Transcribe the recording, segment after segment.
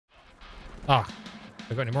Ah,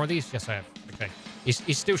 have I got any more of these? Yes, I have. Okay.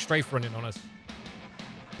 He's still strafe running on us.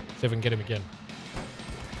 See if we can get him again.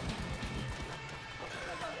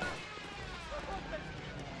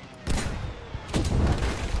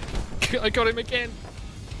 I got him again.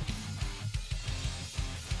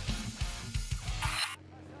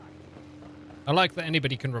 I like that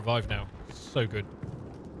anybody can revive now. It's so good.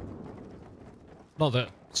 Not that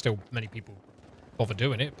still many people bother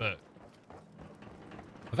doing it, but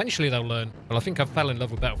eventually they'll learn. Well, I think I fell in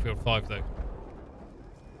love with Battlefield 5, though.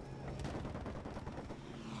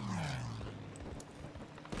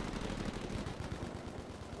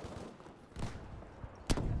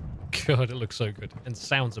 God, it looks so good and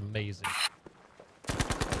sounds amazing.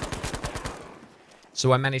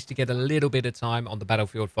 So I managed to get a little bit of time on the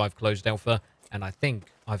Battlefield 5 closed alpha, and I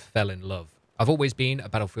think I fell in love. I've always been a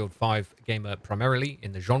Battlefield 5 gamer primarily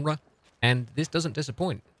in the genre, and this doesn't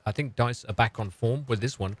disappoint. I think DICE are back on form with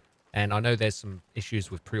this one, and I know there's some issues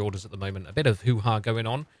with pre-orders at the moment, a bit of hoo-ha going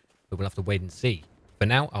on, but we'll have to wait and see. For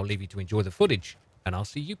now, I'll leave you to enjoy the footage, and I'll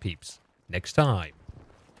see you peeps next time.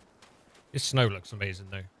 This snow looks amazing,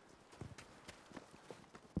 though.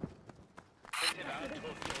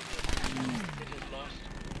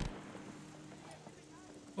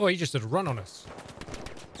 Oh, he just did a run on us.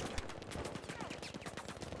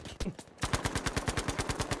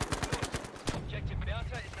 Objective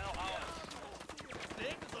Bertha is now ours.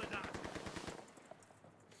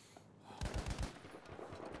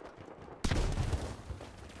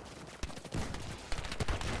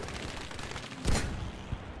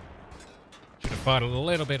 Should have fired a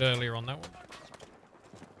little bit earlier on that one.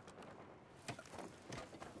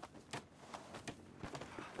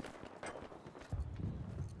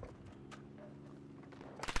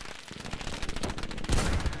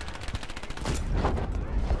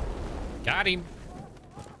 Got him.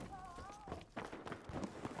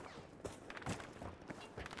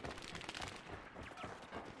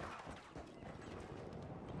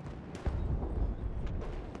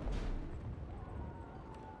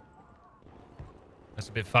 That's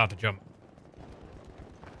a bit far to jump.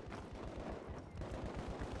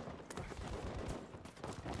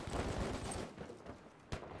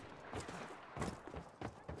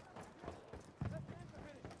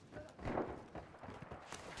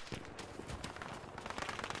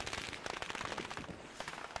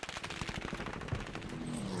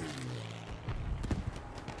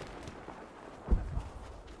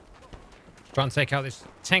 Try and take out this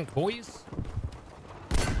tank, boys.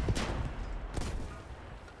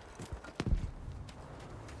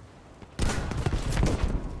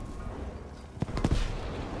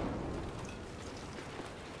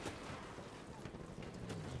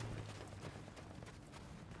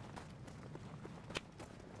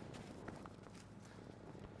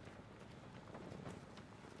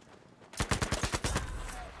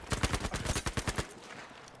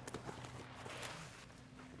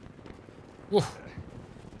 Woof.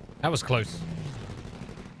 That was close.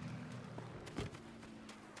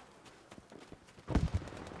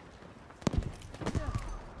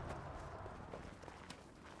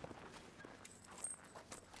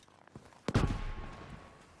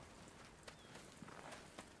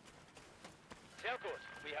 Sehr gut.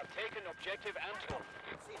 We have taken objective Anton.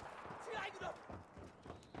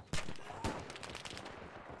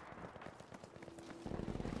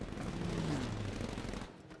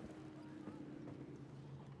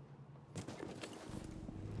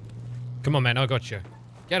 Come on, man. I got you.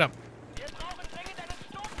 Get up. Wir brauchen dringend einen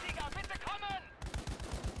Sturmflieger. Bitte kommen!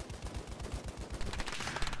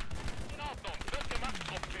 In Ordnung. Wird gemacht,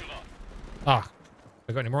 Truppführer. Ah, have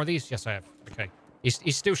I got any more of these? Yes, I have. Okay.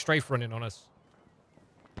 He's still strafe running on us.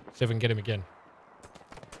 See if we can get him again.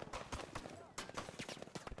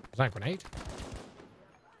 Is that a grenade?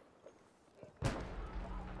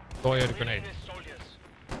 Thought I heard a grenade.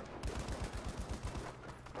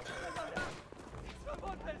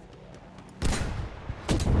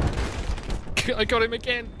 I got him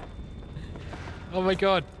again. Oh my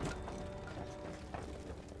god.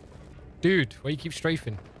 Dude, why you keep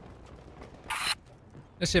strafing?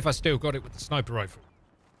 Let's see if I still got it with the sniper rifle.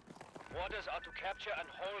 Orders are to capture and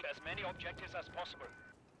hold as many objectives as possible.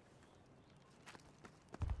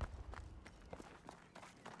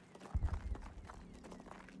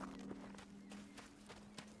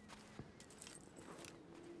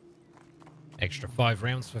 Extra 5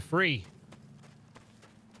 rounds for free.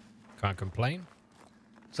 Can't complain.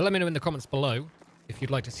 So let me know in the comments below if you'd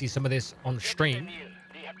like to see some of this on stream.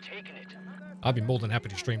 They have taken it. I'd be more than happy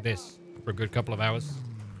to stream this for a good couple of hours.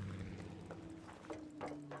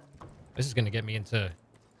 This is going to get me into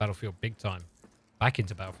Battlefield big time. Back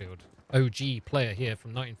into Battlefield. OG player here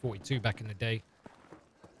from 1942 back in the day.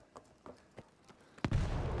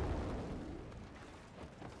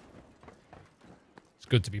 It's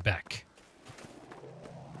good to be back.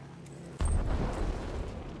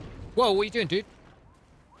 Whoa, what are you doing, dude?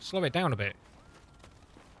 Slow it down a bit.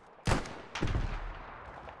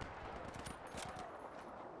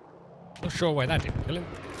 Not sure why that didn't kill him.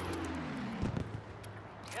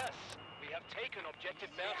 Yes, we have taken objective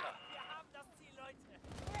Bertha.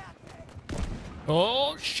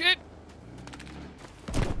 Oh, shit!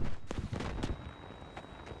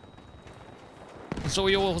 It's all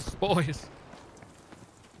yours, boys.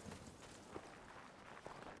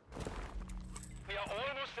 We are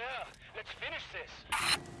almost there. Let's finish this.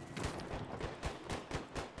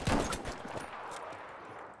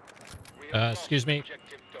 We have lost Excuse me.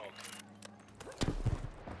 objective dog.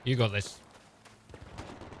 You got this.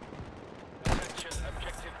 Attention,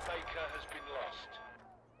 objective Baker has been lost.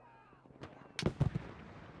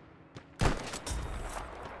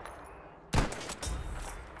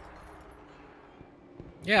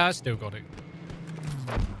 Yeah, I still got it.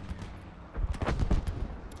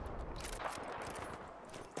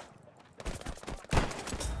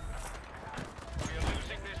 We are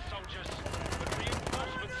losing these soldiers, but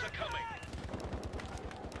reinforcements are coming.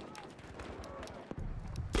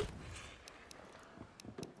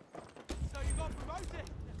 So you got promoted.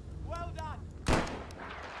 Well done.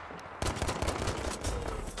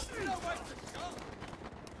 No way to stop.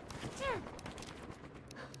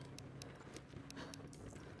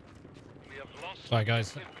 We have lost. Sorry,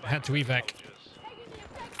 guys. I had to evac. soldiers.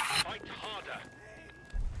 Fight harder.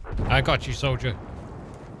 I got you, soldier.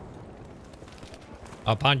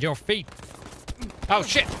 Up on your feet. Oh,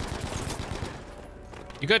 shit.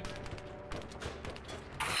 You good?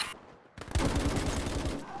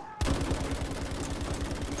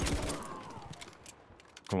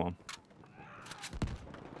 Come on.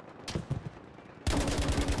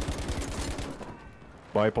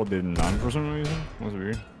 Bipod didn't land for some reason. That's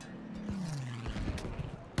weird.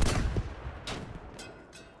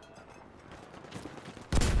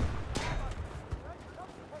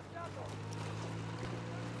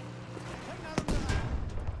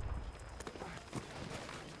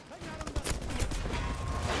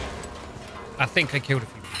 I think I killed a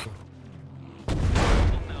few people.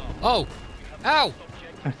 Oh! Ow!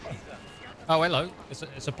 Oh, hello.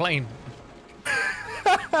 It's a plane.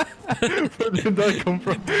 Where did that come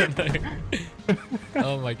from?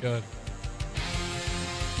 Oh my god.